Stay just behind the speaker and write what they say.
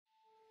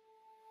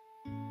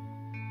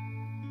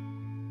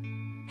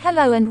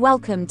Hello and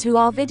welcome to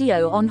our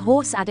video on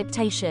horse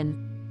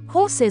adaptation.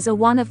 Horses are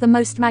one of the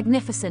most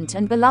magnificent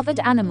and beloved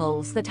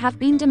animals that have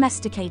been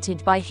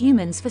domesticated by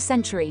humans for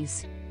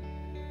centuries.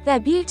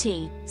 Their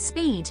beauty,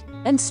 speed,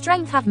 and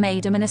strength have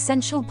made them an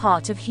essential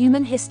part of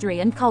human history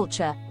and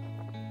culture.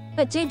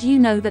 But did you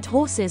know that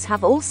horses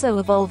have also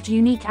evolved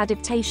unique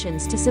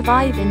adaptations to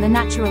survive in the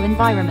natural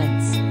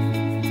environments?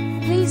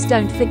 Please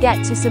don't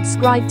forget to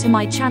subscribe to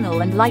my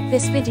channel and like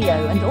this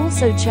video, and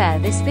also share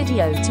this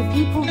video to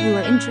people who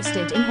are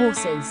interested in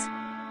horses.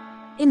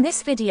 In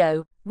this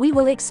video, we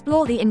will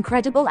explore the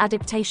incredible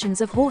adaptations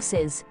of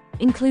horses,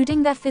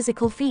 including their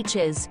physical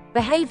features,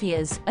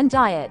 behaviors, and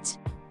diet.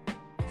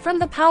 From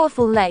the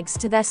powerful legs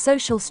to their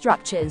social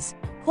structures,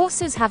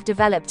 horses have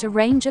developed a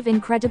range of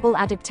incredible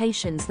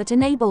adaptations that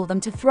enable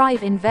them to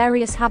thrive in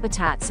various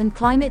habitats and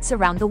climates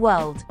around the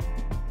world.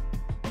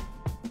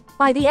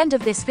 By the end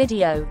of this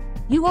video,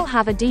 you will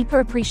have a deeper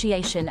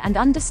appreciation and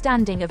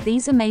understanding of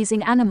these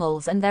amazing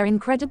animals and their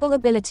incredible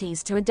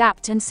abilities to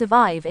adapt and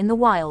survive in the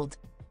wild.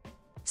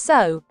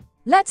 So,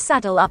 let's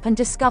saddle up and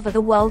discover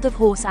the world of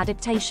horse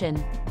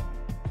adaptation.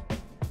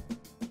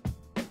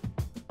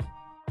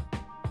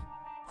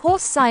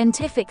 Horse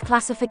scientific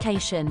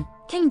classification: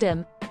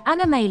 Kingdom,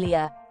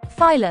 Animalia;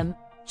 Phylum,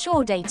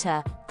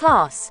 Chordata;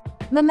 Class,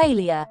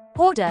 Mammalia;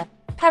 Order,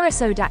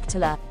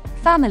 Perissodactyla;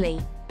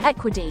 Family,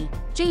 Equidae;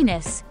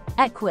 Genus,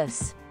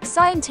 Equus;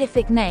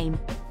 Scientific name,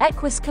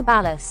 Equus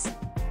caballus;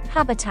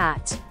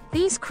 Habitat: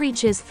 these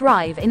creatures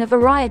thrive in a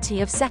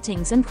variety of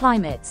settings and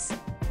climates.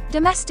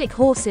 Domestic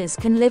horses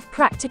can live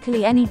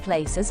practically any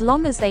place as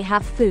long as they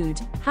have food,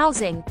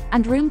 housing,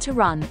 and room to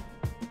run.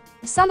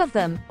 Some of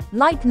them,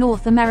 like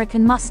North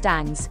American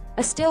Mustangs,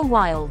 are still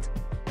wild.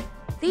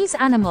 These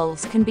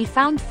animals can be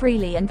found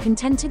freely and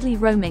contentedly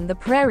roaming the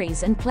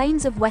prairies and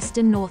plains of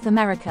western North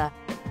America.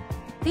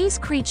 These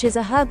creatures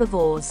are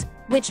herbivores,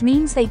 which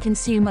means they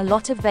consume a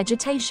lot of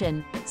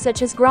vegetation,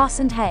 such as grass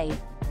and hay.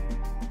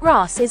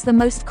 Grass is the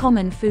most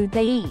common food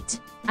they eat,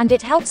 and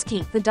it helps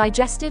keep the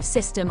digestive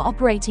system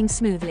operating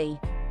smoothly.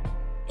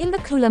 In the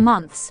cooler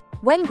months,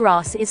 when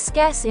grass is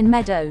scarce in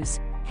meadows,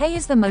 hay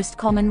is the most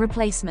common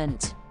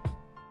replacement.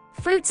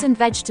 Fruits and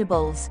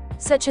vegetables,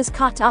 such as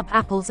cut-up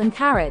apples and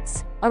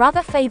carrots, are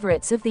other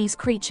favorites of these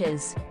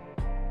creatures.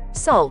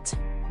 Salt,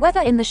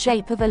 whether in the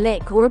shape of a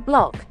lick or a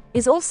block,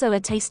 is also a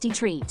tasty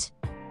treat.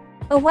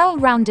 A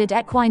well-rounded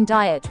equine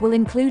diet will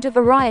include a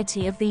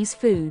variety of these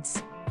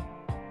foods.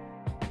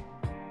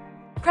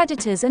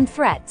 Predators and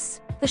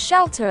threats. The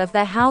shelter of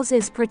their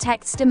houses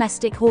protects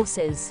domestic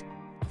horses.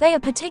 They are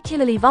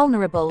particularly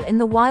vulnerable in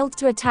the wild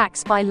to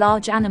attacks by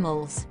large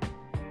animals.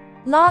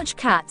 Large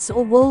cats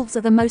or wolves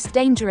are the most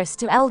dangerous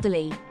to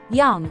elderly,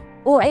 young,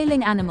 or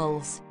ailing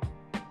animals.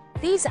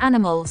 These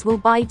animals will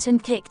bite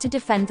and kick to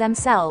defend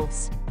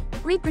themselves.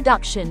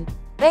 Reproduction,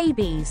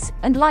 babies,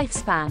 and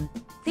lifespan.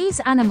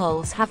 These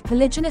animals have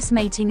polygynous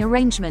mating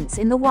arrangements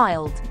in the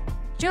wild.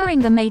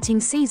 During the mating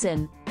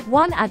season,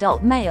 one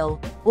adult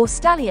male, or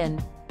stallion,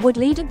 would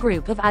lead a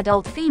group of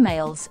adult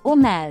females, or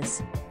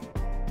mares.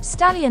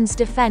 Stallions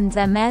defend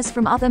their mares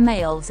from other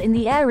males in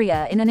the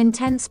area in an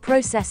intense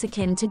process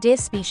akin to deer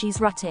species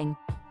rutting.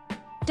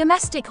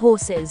 Domestic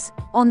horses,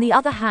 on the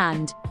other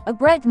hand, are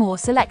bred more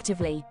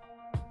selectively.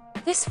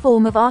 This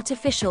form of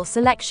artificial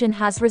selection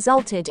has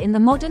resulted in the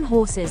modern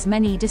horse's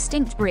many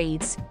distinct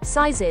breeds,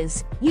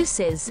 sizes,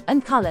 uses,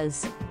 and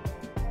colors.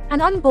 An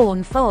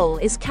unborn foal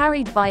is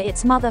carried by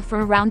its mother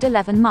for around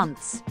 11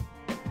 months.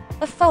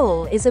 A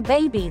foal is a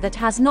baby that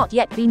has not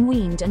yet been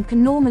weaned and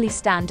can normally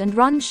stand and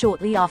run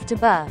shortly after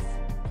birth.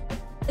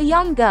 A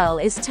young girl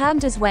is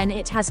termed as when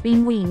it has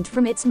been weaned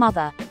from its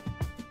mother.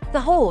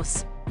 The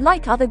horse,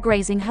 like other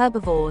grazing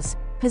herbivores,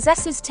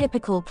 possesses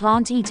typical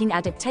plant-eating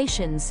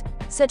adaptations,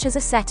 such as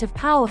a set of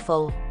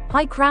powerful,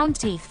 high-crowned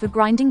teeth for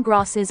grinding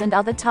grasses and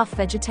other tough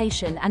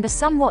vegetation, and a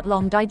somewhat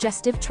long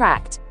digestive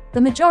tract,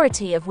 the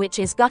majority of which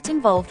is gut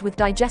involved with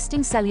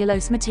digesting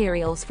cellulose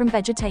materials from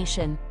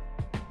vegetation.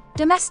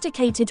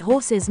 Domesticated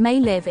horses may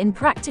live in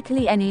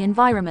practically any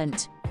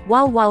environment,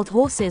 while wild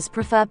horses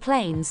prefer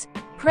plains,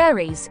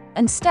 prairies,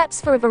 and steppes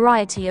for a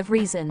variety of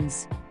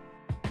reasons.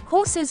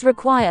 Horses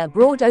require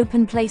broad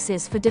open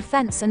places for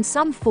defense and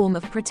some form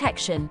of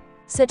protection,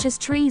 such as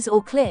trees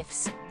or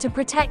cliffs, to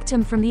protect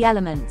them from the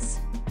elements.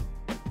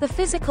 The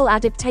physical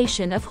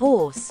adaptation of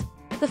horse.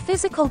 The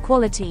physical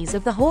qualities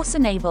of the horse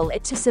enable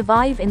it to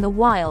survive in the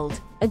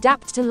wild,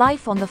 adapt to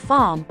life on the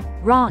farm,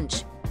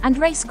 ranch, and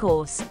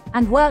racecourse,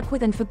 and work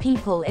with and for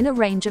people in a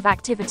range of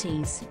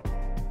activities.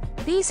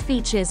 These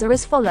features are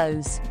as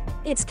follows.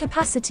 Its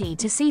capacity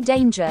to see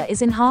danger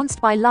is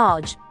enhanced by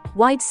large,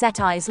 wide-set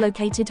eyes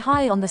located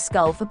high on the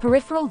skull for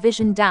peripheral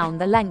vision down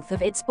the length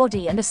of its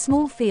body and a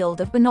small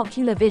field of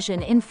binocular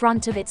vision in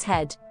front of its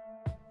head.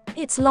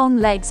 Its long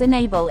legs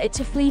enable it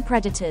to flee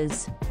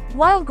predators.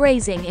 While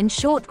grazing in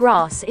short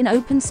grass in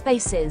open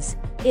spaces,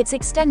 its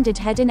extended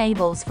head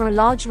enables for a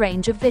large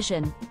range of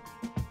vision.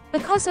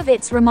 Because of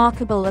its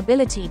remarkable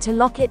ability to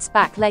lock its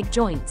back leg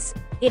joints,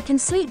 it can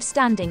sleep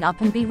standing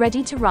up and be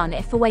ready to run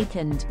if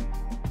awakened.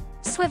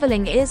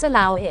 Swiveling ears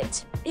allow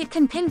it It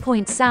can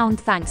pinpoint sound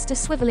thanks to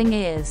swiveling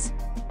ears.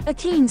 A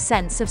keen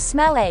sense of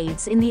smell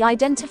aids in the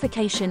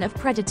identification of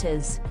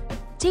predators.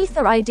 Teeth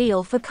are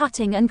ideal for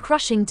cutting and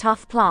crushing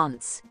tough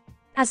plants.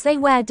 As they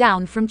wear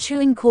down from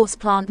chewing coarse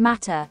plant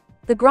matter,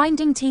 the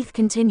grinding teeth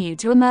continue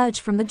to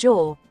emerge from the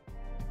jaw.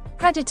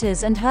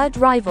 Predators and herd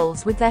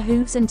rivals with their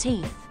hooves and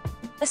teeth.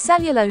 A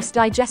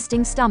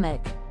cellulose-digesting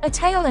stomach. A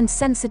tail and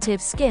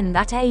sensitive skin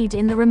that aid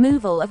in the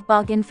removal of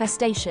bug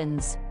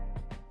infestations.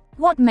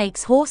 What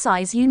makes horse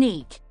eyes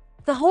unique?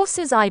 The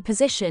horse's eye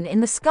position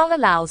in the skull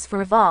allows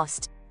for a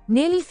vast,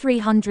 nearly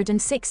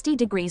 360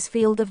 degrees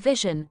field of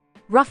vision,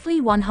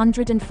 roughly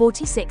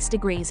 146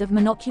 degrees of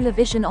monocular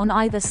vision on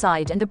either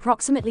side and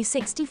approximately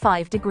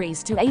 65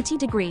 degrees to 80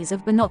 degrees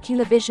of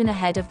binocular vision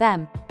ahead of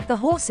them. The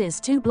horse's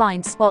two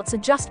blind spots are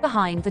just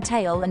behind the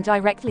tail and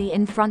directly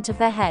in front of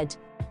their head.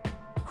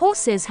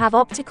 Horses have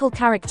optical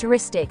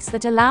characteristics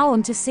that allow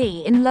them to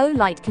see in low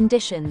light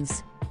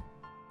conditions.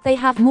 They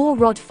have more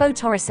rod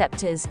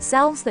photoreceptors,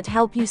 cells that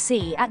help you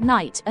see at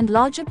night, and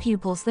larger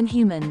pupils than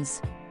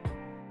humans.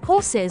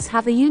 Horses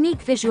have a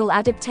unique visual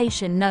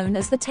adaptation known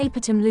as the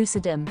tapetum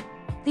lucidum.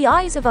 The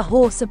eyes of a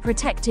horse are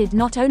protected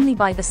not only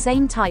by the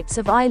same types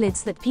of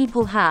eyelids that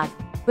people have,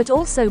 but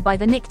also by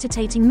the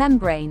nictitating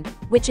membrane,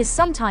 which is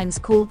sometimes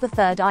called the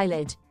third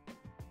eyelid.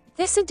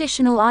 This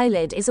additional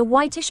eyelid is a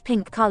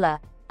whitish-pink color,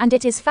 and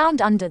it is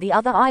found under the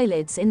other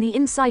eyelids in the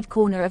inside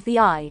corner of the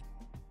eye.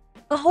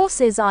 A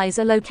horse's eyes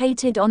are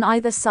located on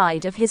either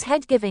side of his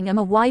head, giving him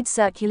a wide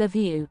circular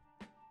view.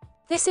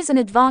 This is an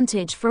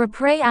advantage for a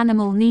prey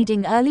animal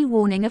needing early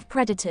warning of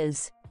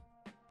predators.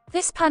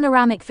 This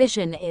panoramic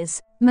vision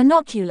is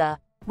monocular,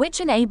 which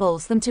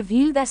enables them to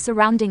view their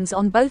surroundings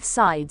on both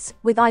sides,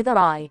 with either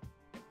eye.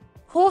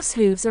 Horse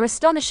hooves are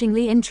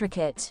astonishingly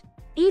intricate.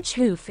 Each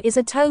hoof is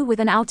a toe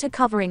with an outer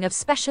covering of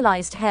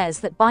specialized hairs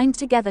that bind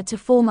together to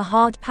form a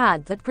hard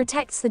pad that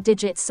protects the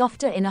digit's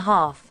softer inner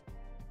half.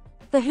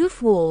 The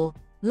hoof wall,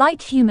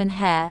 like human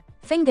hair,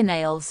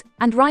 fingernails,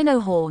 and rhino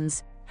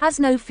horns, has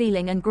no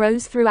feeling and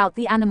grows throughout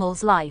the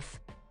animal's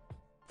life.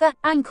 The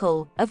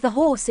ankle of the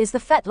horse is the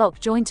fetlock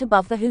joint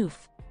above the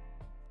hoof.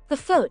 The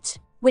foot,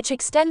 which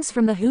extends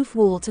from the hoof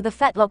wall to the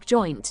fetlock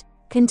joint,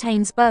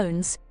 contains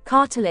bones,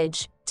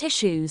 cartilage,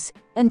 tissues,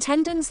 and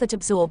tendons that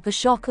absorb the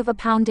shock of a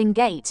pounding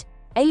gait,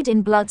 aid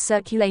in blood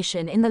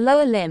circulation in the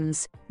lower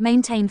limbs,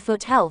 maintain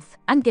foot health,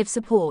 and give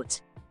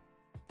support.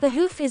 The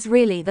hoof is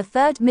really the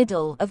third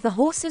middle of the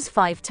horse's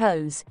 5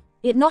 toes.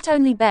 It not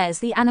only bears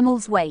the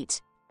animal's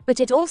weight, but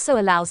it also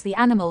allows the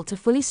animal to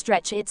fully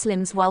stretch its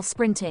limbs while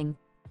sprinting.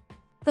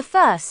 The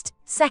first,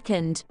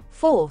 second,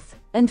 fourth,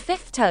 and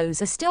fifth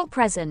toes are still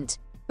present,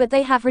 but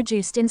they have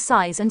reduced in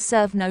size and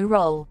serve no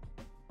role.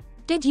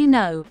 Did you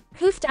know,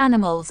 hoofed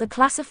animals are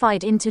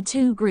classified into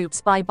 2 groups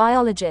by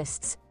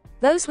biologists: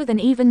 those with an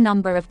even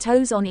number of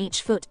toes on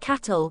each foot,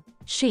 cattle,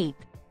 sheep,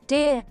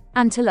 deer,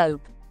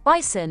 antelope,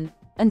 bison,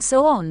 and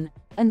so on,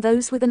 and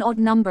those with an odd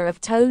number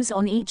of toes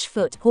on each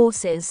foot,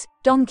 horses,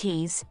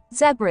 donkeys,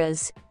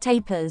 zebras,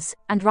 tapirs,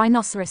 and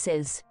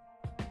rhinoceroses.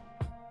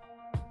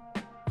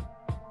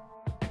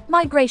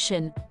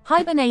 Migration,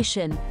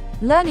 hibernation,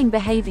 learning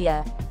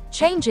behavior,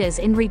 changes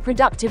in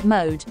reproductive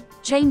mode,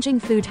 changing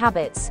food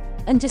habits,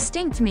 and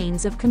distinct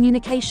means of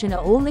communication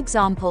are all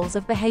examples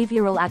of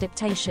behavioral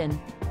adaptation.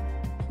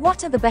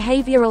 What are the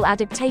behavioral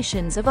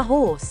adaptations of a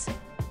horse?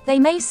 They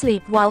may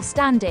sleep while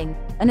standing,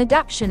 an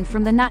adaptation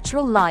from the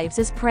natural lives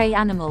as prey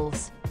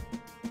animals.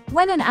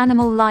 When an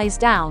animal lies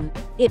down,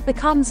 it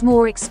becomes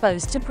more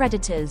exposed to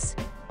predators.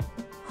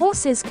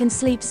 Horses can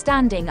sleep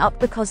standing up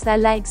because their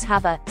legs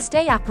have a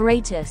stay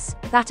apparatus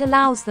that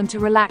allows them to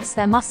relax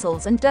their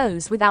muscles and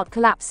doze without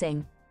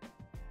collapsing.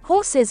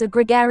 Horses are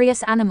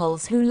gregarious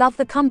animals who love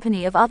the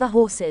company of other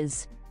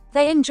horses.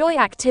 They enjoy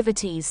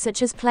activities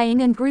such as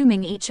playing and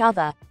grooming each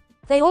other.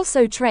 They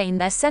also train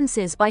their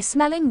senses by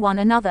smelling one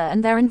another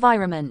and their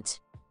environment.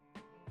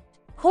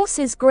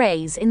 Horses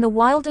graze in the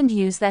wild and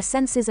use their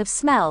senses of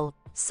smell,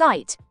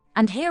 sight,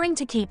 and hearing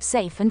to keep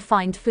safe and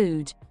find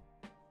food.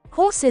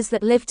 Horses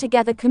that live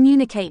together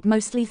communicate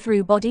mostly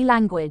through body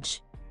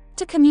language.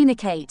 To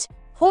communicate,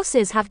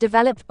 horses have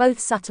developed both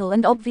subtle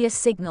and obvious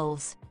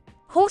signals.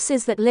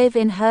 Horses that live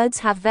in herds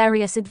have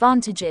various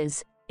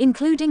advantages,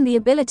 including the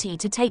ability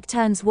to take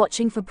turns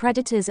watching for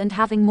predators and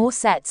having more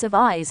sets of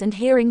eyes and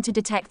hearing to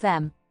detect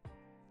them.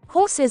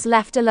 Horses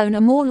left alone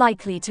are more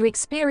likely to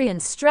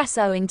experience stress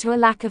owing to a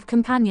lack of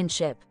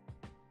companionship.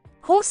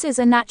 Horses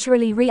are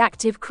naturally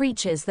reactive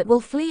creatures that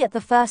will flee at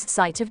the first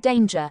sight of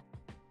danger.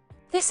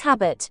 This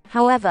habit,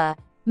 however,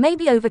 may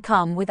be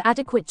overcome with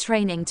adequate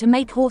training to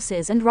make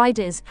horses and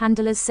riders,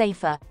 handlers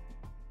safer.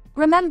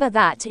 Remember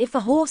that if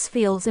a horse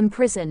feels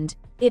imprisoned,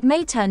 it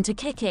may turn to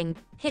kicking,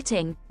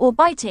 hitting, or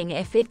biting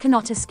if it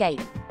cannot escape.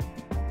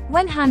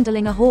 When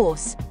handling a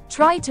horse,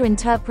 try to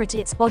interpret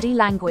its body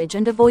language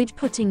and avoid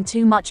putting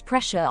too much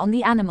pressure on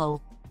the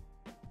animal.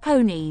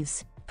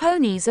 Ponies.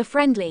 Ponies are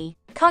friendly,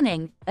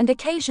 cunning, and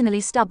occasionally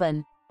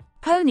stubborn.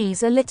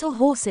 Ponies are little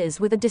horses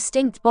with a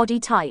distinct body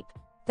type.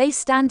 They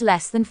stand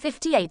less than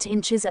 58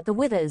 inches at the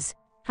withers,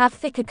 have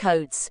thicker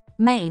coats,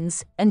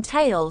 manes, and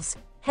tails,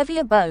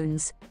 heavier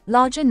bones,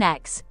 larger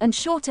necks, and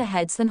shorter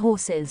heads than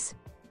horses.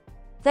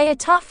 They are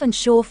tough and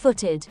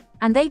sure-footed,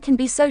 and they can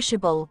be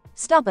sociable,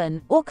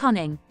 stubborn, or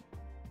cunning.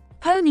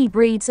 Pony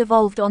breeds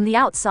evolved on the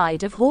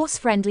outside of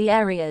horse-friendly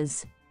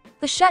areas.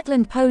 The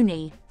Shetland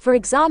pony, for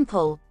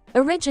example,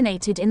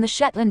 originated in the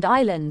Shetland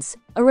Islands,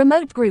 a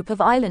remote group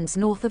of islands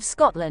north of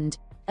Scotland,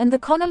 and the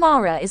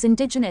Connemara is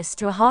indigenous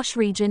to a harsh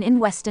region in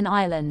Western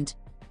Ireland.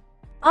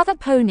 Other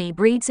pony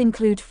breeds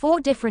include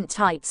 4 different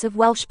types of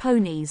Welsh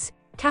ponies,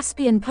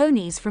 Caspian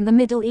ponies from the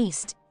Middle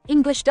East,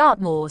 English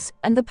Dartmoors,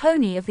 and the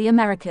pony of the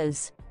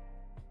Americas.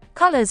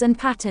 Colors and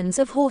patterns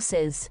of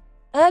horses.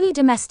 Early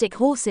domestic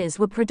horses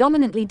were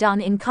predominantly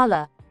done in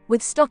color,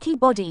 with stocky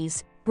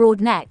bodies,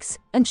 broad necks,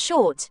 and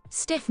short,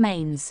 stiff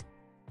manes.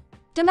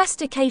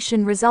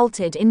 Domestication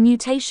resulted in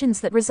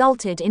mutations that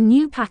resulted in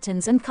new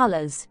patterns and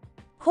colors.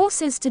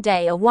 Horses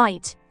today are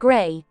white,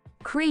 gray,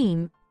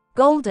 cream,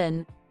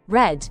 golden,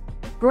 red,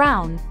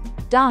 brown,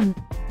 dun,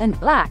 and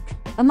black,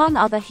 among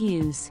other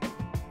hues.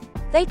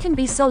 They can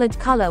be solid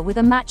color with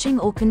a matching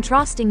or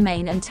contrasting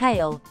mane and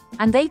tail,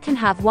 and they can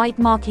have white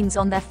markings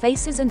on their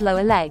faces and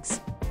lower legs.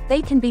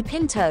 They can be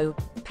pinto,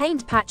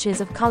 paint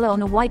patches of color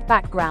on a white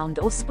background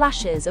or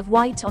splashes of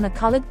white on a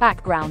colored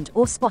background,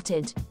 or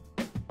spotted.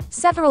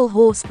 Several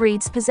horse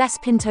breeds possess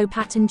pinto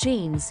pattern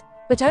genes,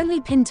 but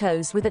only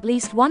pintos with at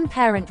least one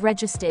parent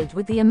registered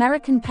with the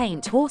American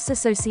Paint Horse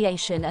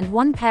Association and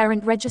one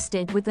parent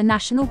registered with the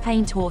National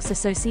Paint Horse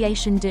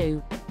Association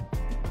do.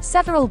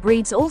 Several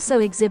breeds also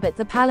exhibit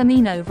the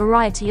Palomino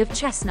variety of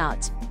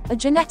chestnut, a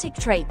genetic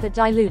trait that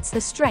dilutes the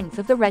strength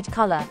of the red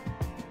color.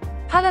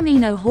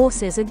 Palomino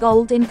horses are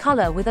gold in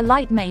color with a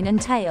light mane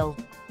and tail.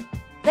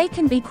 They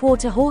can be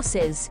quarter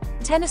horses,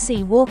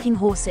 Tennessee walking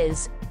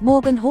horses,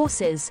 Morgan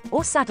horses,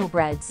 or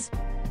saddlebreds.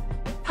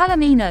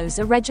 Palominos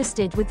are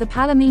registered with the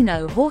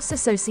Palomino Horse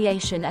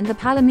Association and the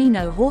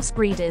Palomino Horse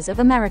Breeders of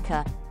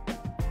America.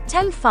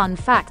 10 fun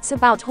facts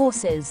about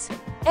horses.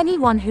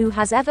 Anyone who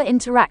has ever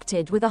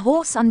interacted with a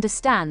horse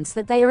understands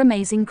that they are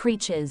amazing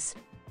creatures.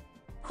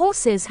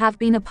 Horses have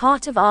been a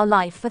part of our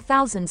life for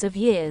thousands of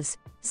years,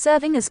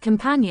 serving as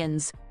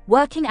companions,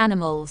 working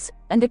animals,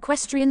 and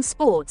equestrian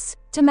sports,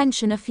 to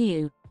mention a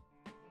few.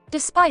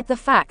 Despite the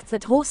fact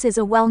that horses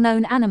are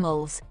well-known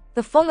animals,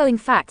 the following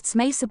facts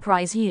may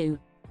surprise you.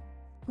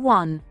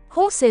 1.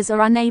 Horses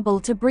are unable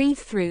to breathe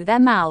through their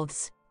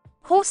mouths.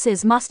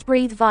 Horses must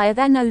breathe via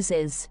their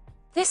noses.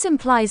 This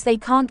implies they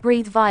can't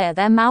breathe via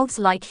their mouths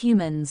like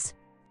humans.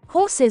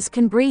 Horses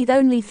can breathe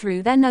only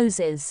through their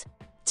noses.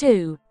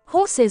 2.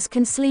 Horses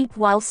can sleep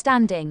while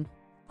standing.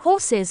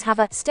 Horses have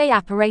a stay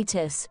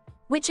apparatus,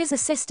 which is a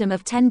system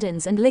of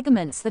tendons and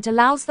ligaments that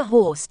allows the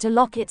horse to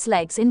lock its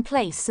legs in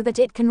place so that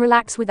it can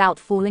relax without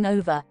falling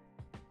over.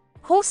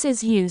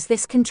 Horses use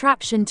this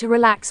contraption to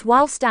relax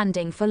while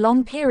standing for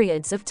long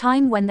periods of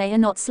time when they are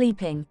not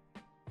sleeping.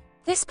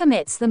 This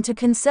permits them to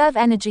conserve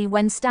energy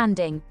when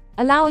standing,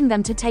 allowing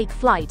them to take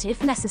flight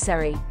if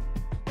necessary.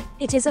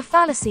 It is a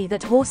fallacy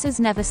that horses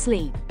never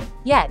sleep.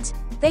 Yet,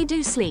 they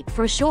do sleep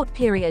for a short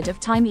period of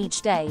time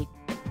each day.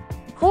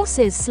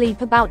 Horses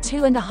sleep about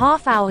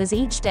 2.5 hours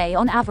each day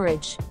on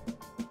average.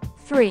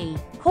 3.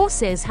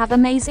 Horses have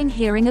amazing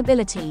hearing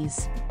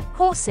abilities.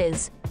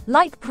 Horses,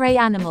 like prey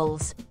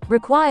animals,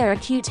 require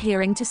acute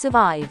hearing to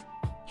survive.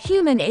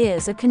 Human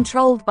ears are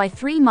controlled by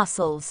 3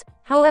 muscles,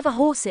 however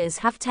horses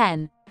have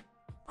 10.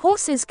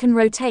 Horses can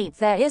rotate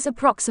their ears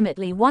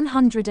approximately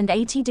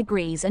 180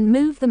 degrees and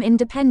move them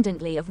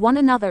independently of one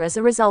another as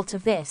a result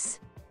of this.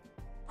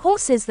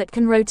 Horses that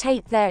can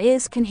rotate their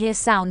ears can hear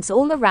sounds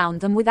all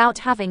around them without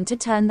having to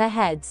turn their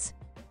heads.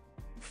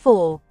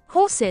 4.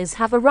 Horses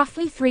have a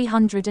roughly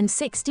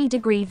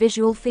 360-degree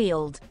visual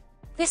field.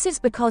 This is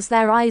because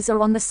their eyes are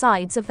on the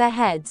sides of their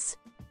heads.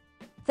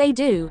 They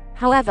do,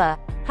 however,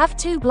 have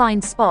 2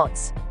 blind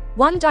spots,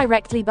 one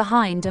directly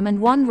behind them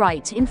and one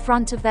right in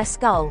front of their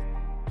skull.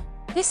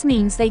 This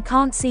means they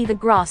can't see the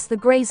grass they're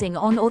grazing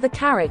on or the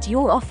carrot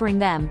you're offering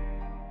them.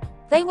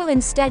 They will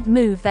instead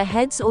move their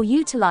heads or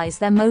utilize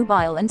their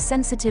mobile and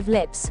sensitive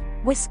lips,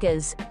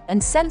 whiskers,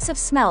 and sense of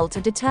smell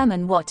to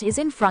determine what is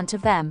in front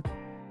of them.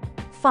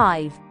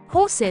 5.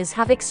 Horses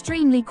have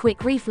extremely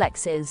quick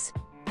reflexes.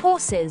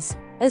 Horses,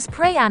 as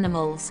prey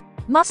animals,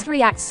 must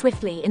react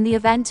swiftly in the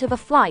event of a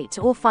flight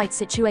or fight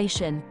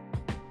situation.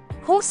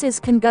 Horses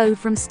can go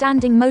from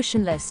standing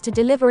motionless to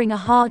delivering a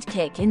hard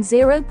kick in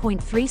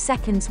 0.3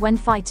 seconds when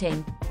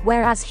fighting,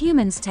 whereas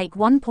humans take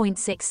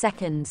 1.6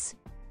 seconds.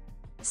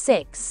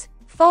 6.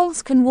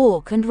 Foals can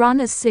walk and run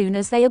as soon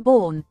as they are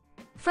born.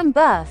 From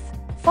birth,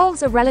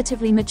 foals are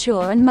relatively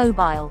mature and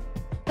mobile.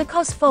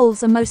 Because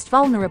foals are most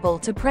vulnerable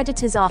to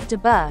predators after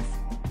birth,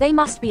 they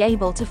must be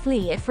able to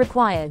flee if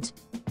required.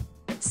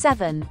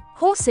 7.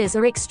 Horses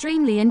are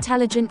extremely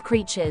intelligent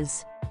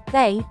creatures.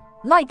 They,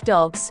 like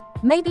dogs,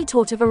 may be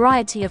taught a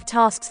variety of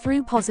tasks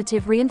through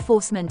positive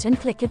reinforcement and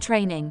clicker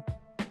training.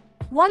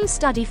 One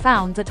study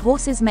found that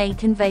horses may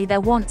convey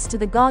their wants to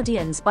the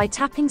guardians by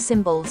tapping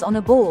symbols on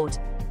a board,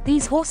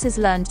 These horses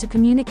learned to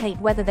communicate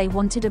whether they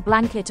wanted a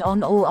blanket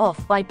on or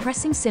off by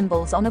pressing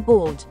symbols on a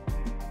board.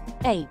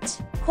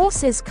 8.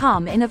 Horses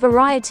come in a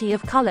variety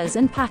of colors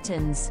and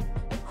patterns.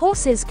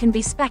 Horses can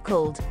be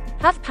speckled,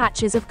 have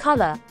patches of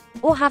color,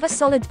 or have a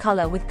solid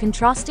color with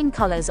contrasting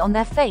colors on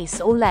their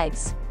face or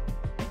legs.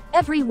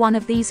 Every one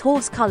of these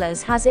horse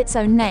colors has its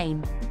own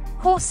name.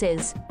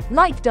 Horses,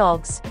 like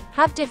dogs,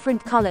 have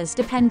different colors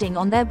depending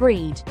on their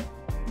breed.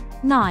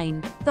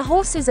 9. The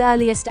horse's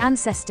earliest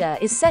ancestor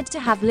is said to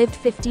have lived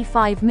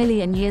 55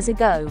 million years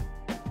ago.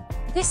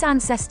 This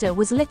ancestor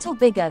was little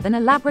bigger than a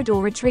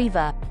Labrador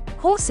retriever.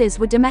 Horses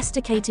were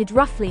domesticated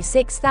roughly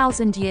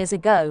 6,000 years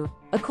ago,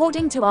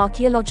 according to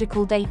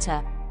archaeological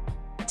data.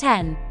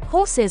 10.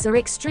 Horses are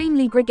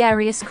extremely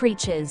gregarious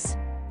creatures.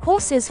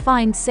 Horses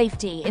find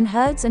safety in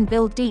herds and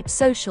build deep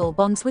social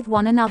bonds with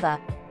one another.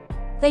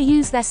 They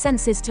use their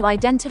senses to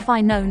identify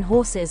known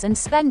horses and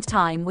spend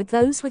time with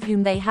those with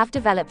whom they have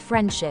developed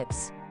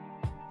friendships.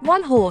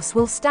 One horse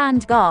will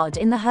stand guard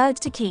in the herd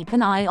to keep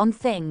an eye on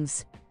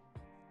things.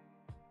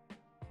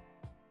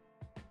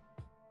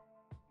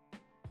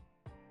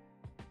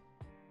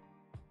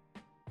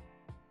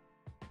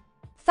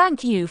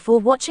 Thank you for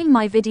watching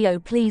my video.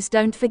 Please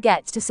don't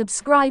forget to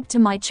subscribe to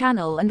my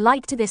channel and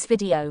like to this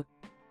video.